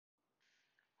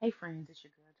Hey friends, it's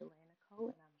your girl Jelena Cole,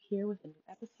 and I'm here with a new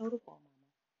episode of Whoa Mama.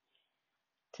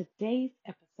 Today's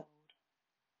episode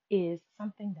is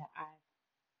something that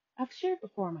I've shared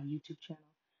before on my YouTube channel.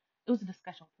 It was a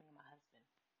discussion with me and my husband,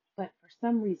 but for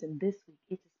some reason this week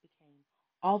it just became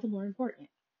all the more important.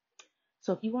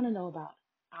 So if you want to know about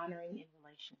honoring in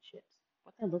relationships,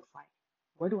 what that looks like,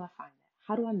 where do I find that?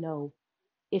 How do I know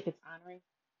if it's honoring?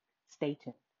 Stay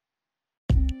tuned.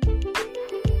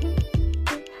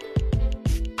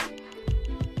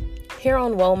 Here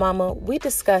on Whoa Mama, we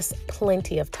discuss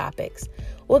plenty of topics.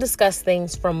 We'll discuss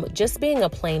things from just being a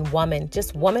plain woman,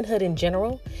 just womanhood in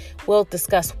general. We'll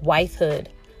discuss wifehood,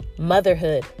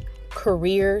 motherhood,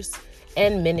 careers,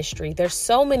 and ministry. There's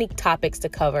so many topics to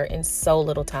cover in so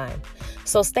little time.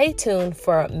 So stay tuned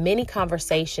for many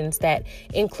conversations that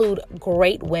include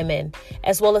great women,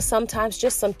 as well as sometimes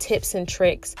just some tips and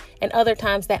tricks, and other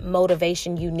times that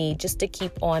motivation you need just to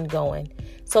keep on going.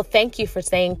 So thank you for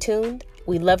staying tuned.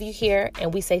 We love you here,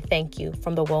 and we say thank you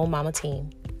from the Whoa Mama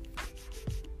team.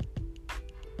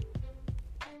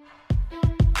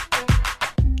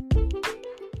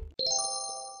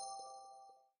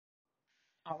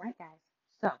 All right, guys.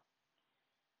 So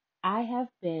I have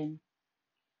been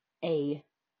a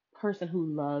person who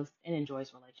loves and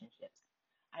enjoys relationships.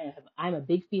 I'm a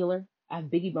big feeler. I have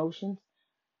big emotions,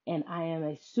 and I am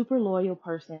a super loyal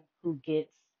person who gets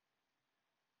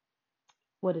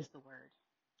what is the word?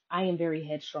 I am very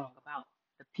headstrong about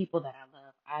the people that I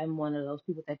love. I'm one of those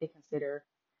people that they consider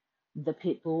the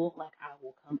pit bull. Like I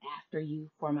will come after you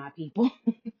for my people,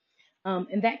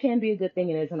 and that can be a good thing,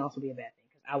 and it can also be a bad thing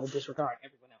because I will disregard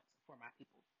everyone else for my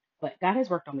people. But God has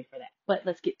worked on me for that. But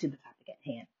let's get to the topic at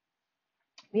hand.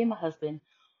 Me and my husband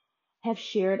have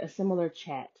shared a similar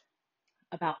chat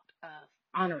about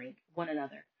honoring one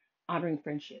another, honoring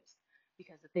friendships.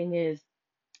 Because the thing is,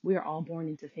 we are all born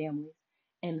into families,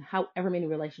 and however many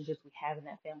relationships we have in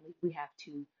that family, we have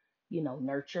to,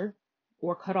 nurture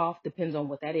or cut off, depends on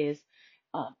what that is.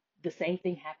 Um, the same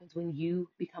thing happens when you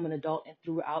become an adult, and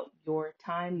throughout your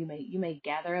time, you may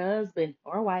gather a husband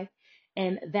or a wife,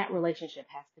 and that relationship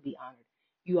has to be honored.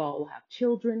 You all will have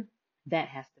children, that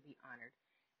has to be honored.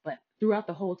 But throughout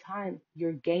the whole time,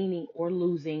 you're gaining or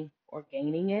losing, or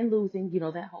gaining and losing,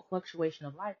 that whole fluctuation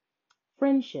of life,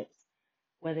 friendships,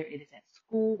 whether it is at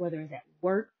school, whether it's at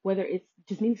work, whether it's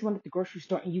just meeting someone at the grocery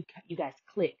store and you guys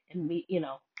click and meet,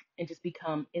 and just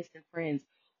become instant friends,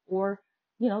 or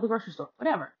the grocery store,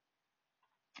 whatever.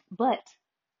 But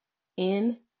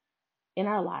in in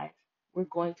our lives, we're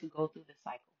going to go through this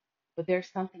cycle. But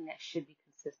there's something that should be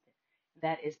consistent.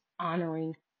 That is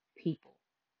honoring people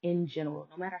in general,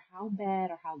 no matter how bad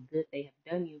or how good they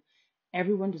have done you.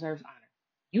 Everyone deserves honor.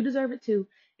 You deserve it too.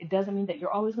 It doesn't mean that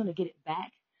you're always going to get it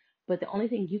back, but the only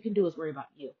thing you can do is worry about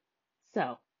you.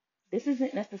 So, this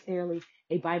isn't necessarily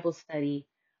a Bible study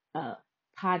uh,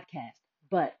 podcast,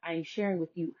 but I'm sharing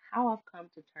with you how I've come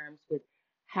to terms with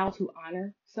how to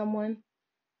honor someone,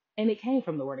 and it came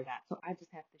from the Word of God. So I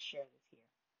just have to share this here.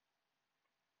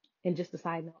 And just a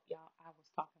side note, y'all, I was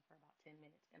talking for about 10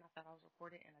 minutes and I thought I was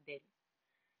recording and I didn't.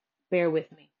 Bear with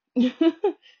me.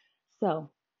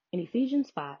 So, in Ephesians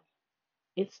 5,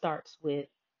 it starts with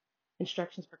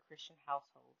instructions for Christian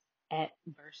households at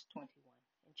verse 21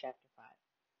 in chapter 5.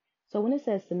 So, when it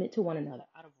says submit to one another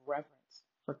out of reverence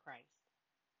for Christ,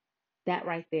 that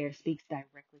right there speaks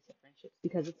directly to friendships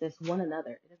because it says one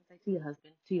another. It doesn't say to your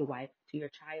husband, to your wife, to your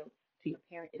child, to your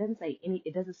parent.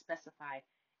 It doesn't specify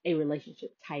a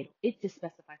relationship title. It just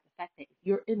specifies the fact that if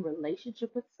you're in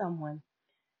relationship with someone,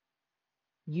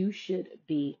 you should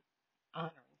be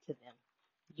honoring to them.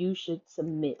 You should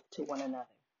submit to one another.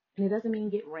 And it doesn't mean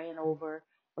get ran over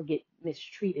or get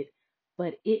mistreated,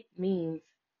 but it means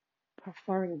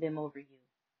preferring them over you.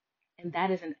 And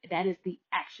that is the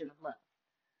action of love.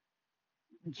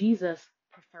 Jesus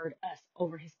preferred us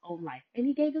over his own life, and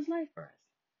he gave his life for us.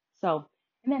 So,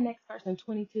 in that next verse in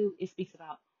 22, it speaks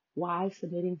about wives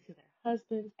submitting to their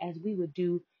husbands as we would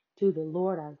do to the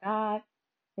Lord our God.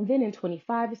 And then in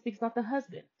 25, it speaks about the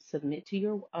husband submit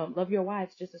to love your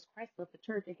wives just as Christ loved the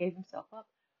church and gave himself up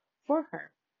for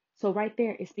her. So, right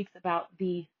there, it speaks about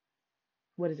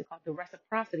what is it called? The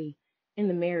reciprocity in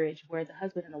the marriage where the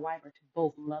husband and the wife are to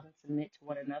both love and submit to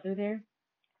one another there.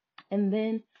 And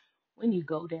then when you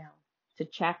go down to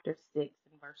chapter 6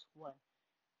 and verse 1,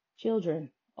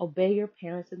 children, obey your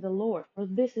parents in the Lord, for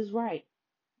this is right.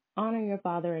 Honor your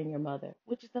father and your mother,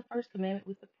 which is the first commandment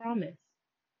with the promise.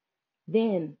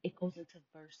 Then it goes into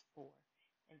verse 4.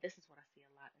 And this is what I see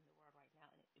a lot in the world right now,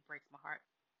 and it breaks my heart.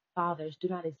 Fathers, do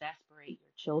not exasperate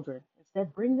your children.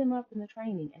 Instead, bring them up in the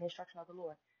training and instruction of the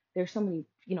Lord. There's so many,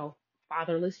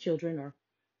 fatherless children or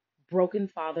broken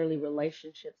fatherly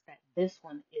relationships, that this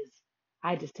one is,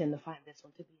 I just tend to find this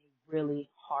one to be a really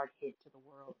hard hit to the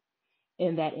world.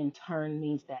 And that in turn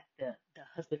means that the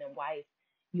husband and wife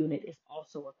unit is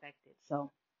also affected.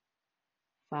 So,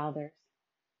 fathers,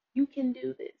 you can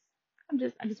do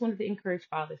this. I just wanted to encourage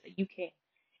fathers that you can.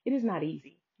 It is not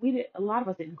easy. A lot of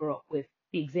us didn't grow up with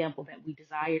the example that we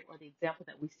desired or the example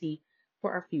that we see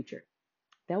for our future.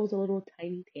 That was a little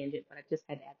tiny tangent, but I just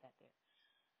had to add that there.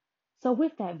 So,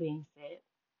 with that being said,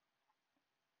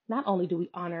 not only do we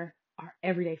honor our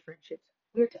everyday friendships,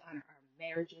 we're to honor our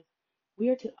marriages, we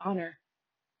are to honor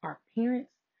our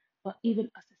parents, but even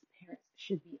us as parents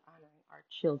should be honoring our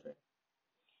children.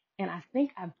 And I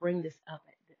think I bring this up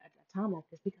at a time like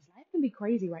this because life can be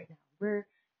crazy right now. We're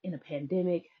in a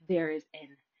pandemic. There is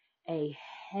a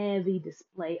heavy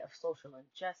display of social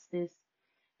injustice.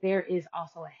 There is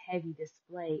also a heavy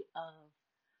display of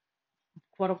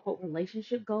quote unquote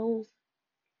relationship goals.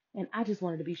 And I just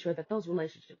wanted to be sure that those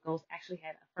relationship goals actually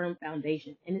had a firm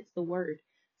foundation, and it's the word.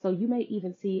 So you may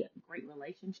even see great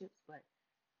relationships, but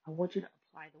I want you to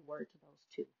apply the word to those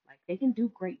too. Like they can do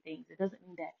great things. It doesn't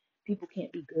mean that people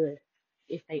can't be good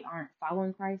if they aren't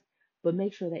following Christ, but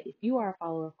make sure that if you are a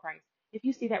follower of Christ, if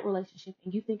you see that relationship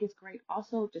and you think it's great,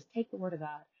 also just take the word of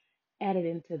God, add it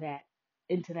into that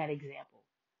example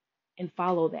and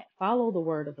follow that. Follow the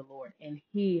word of the Lord and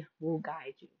he will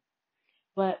guide you.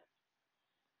 But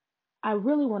I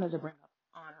really wanted to bring up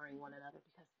honoring one another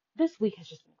because this week has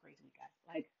just been a crazy week,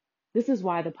 guys. Like, this is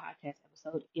why the podcast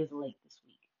episode is late this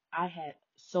week. I had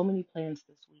so many plans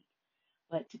this week,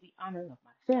 but to be honoring of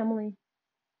my family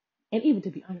and even to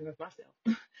be honoring of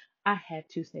myself, I had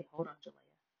to say, hold on, Jalea,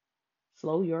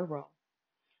 slow your roll.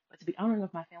 But to be honoring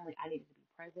of my family, I needed to be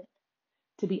present.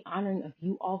 To be honoring of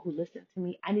you all who listen to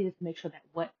me, I needed to make sure that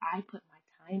what I put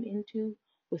my time into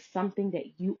was something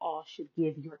that you all should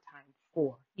give your time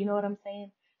for. You know what I'm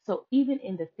saying? So even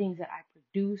in the things that I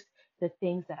produce, the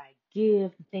things that I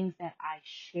give, the things that I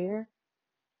share,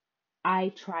 I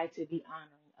try to be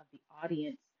honoring of the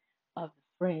audience, of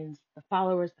the friends, the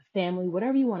followers, the family,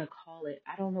 whatever you want to call it.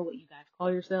 I don't know what you guys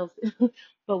call yourselves,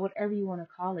 but whatever you want to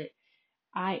call it,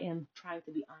 I am trying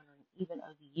to be honoring even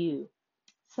of you.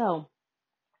 So,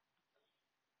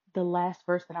 the last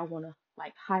verse that I want to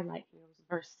like highlight here was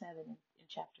verse 7 in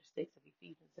chapter 6 of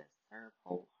Ephesians says, serve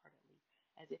wholeheartedly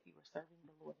as if you were serving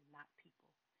the Lord and not people.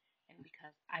 And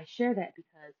because I share that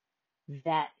because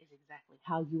that is exactly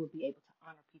how you will be able to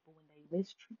honor people when they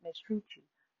mistreat you,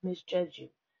 misjudge you,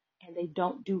 and they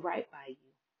don't do right by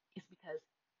you. It's because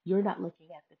you're not looking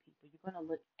at the people. You're going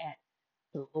to look at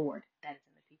the Lord that is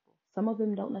in the people. Some of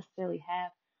them don't necessarily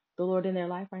have the Lord in their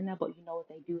life right now, but you know what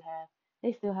they do have?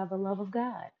 They still have the love of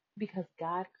God because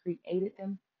God created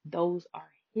them. Those are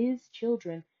His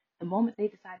children the moment they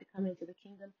decide to come into the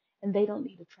kingdom, and they don't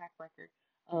need a track record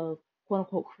of quote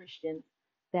unquote Christians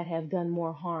that have done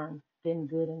more harm than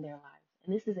good in their lives.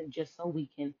 And this isn't just so we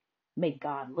can make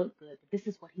God look good, but this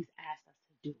is what He's asked us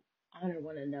to do: honor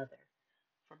one another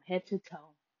from head to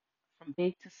toe, from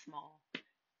big to small.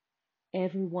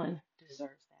 Everyone deserves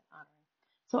that honoring.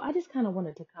 So I just kind of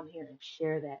wanted to come here and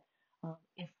share that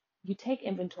if you take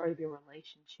inventory of your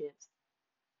relationships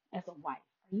as a wife,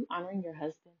 are you honoring your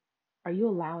husband? Are you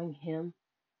allowing him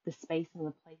the space and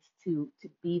the place to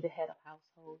be the head of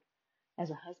household? As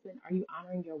a husband, are you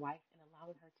honoring your wife and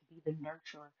allowing her to be the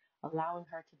nurturer, allowing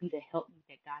her to be the helpmeet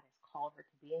that God has called her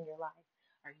to be in your life?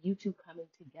 Are you two coming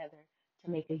together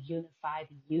to make a unified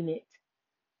unit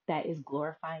that is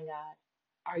glorifying God?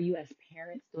 Are you, as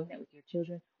parents, doing that with your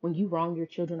children? When you wrong your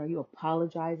children, are you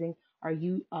apologizing? Are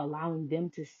you allowing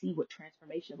them to see what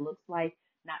transformation looks like,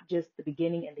 not just the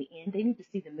beginning and the end? They need to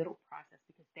see the middle process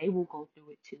because they will go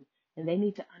through it too. And they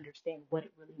need to understand what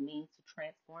it really means to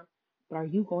transform. But are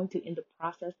you going to, in the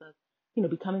process of,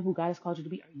 becoming who God has called you to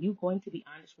be, are you going to be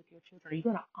honest with your children? Are you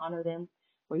going to honor them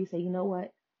where you say, you know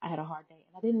what? I had a hard day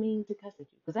and I didn't mean to cuss at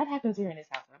you. Because that happens here in this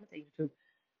house. And I'm going to tell you the truth.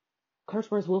 Curse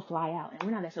words will fly out. And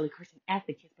we're not necessarily cursing at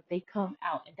the kids, but they come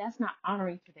out. And that's not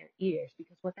honoring to their ears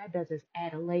because what that does is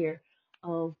add a layer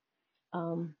of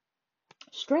um,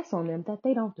 stress on them that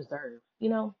they don't deserve.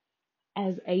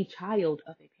 As a child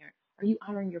of a parent, are you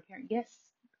honoring your parent? Yes,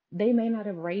 they may not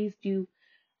have raised you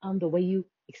the way you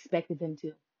expected them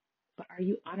to, but are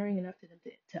you honoring enough to them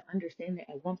to understand that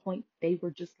at one point they were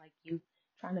just like you,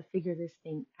 trying to figure this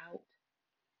thing out?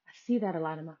 I see that a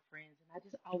lot in my friends, and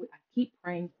I keep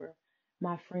praying for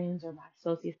my friends or my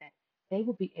associates that they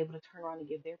will be able to turn around and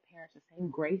give their parents the same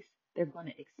grace they're going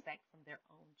to expect from their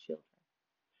own children.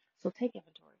 So take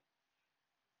inventory.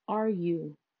 Are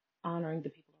you honoring the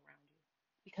people around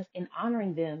you? Because in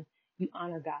honoring them, you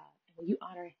honor God. And when you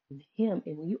honor Him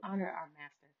and when you honor our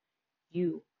Master,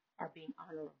 you are being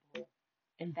honorable.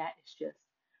 And that is just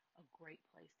a great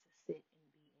place to sit and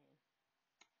be in.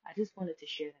 I just wanted to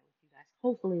share that with you guys.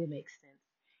 Hopefully it makes sense.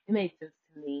 It made sense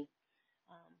to me.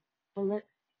 Um, but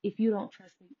if you don't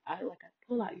trust me, I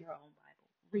pull out your own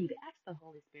Bible, read, ask the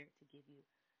Holy Spirit to give you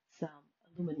some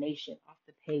illumination off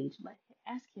the page.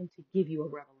 Ask Him to give you a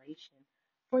revelation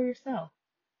for yourself,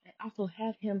 and also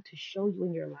have Him to show you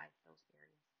in your life those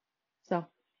areas. So,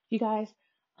 if you guys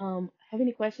have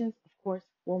any questions, of course,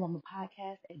 Whoa Mama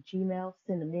Podcast at Gmail,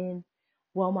 send them in.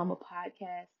 Whoa Mama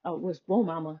Podcast, was Whoa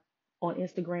Mama on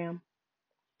Instagram.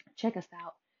 Check us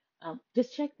out.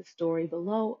 Just check the story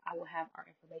below. I will have our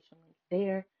information link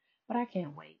there. But I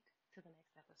can't wait to the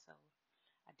next episode.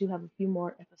 I do have a few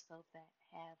more episodes that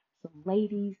have some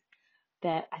ladies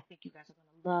that I think you guys are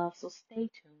going to love. So stay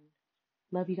tuned.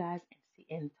 Love you guys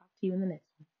and talk to you in the next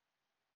one.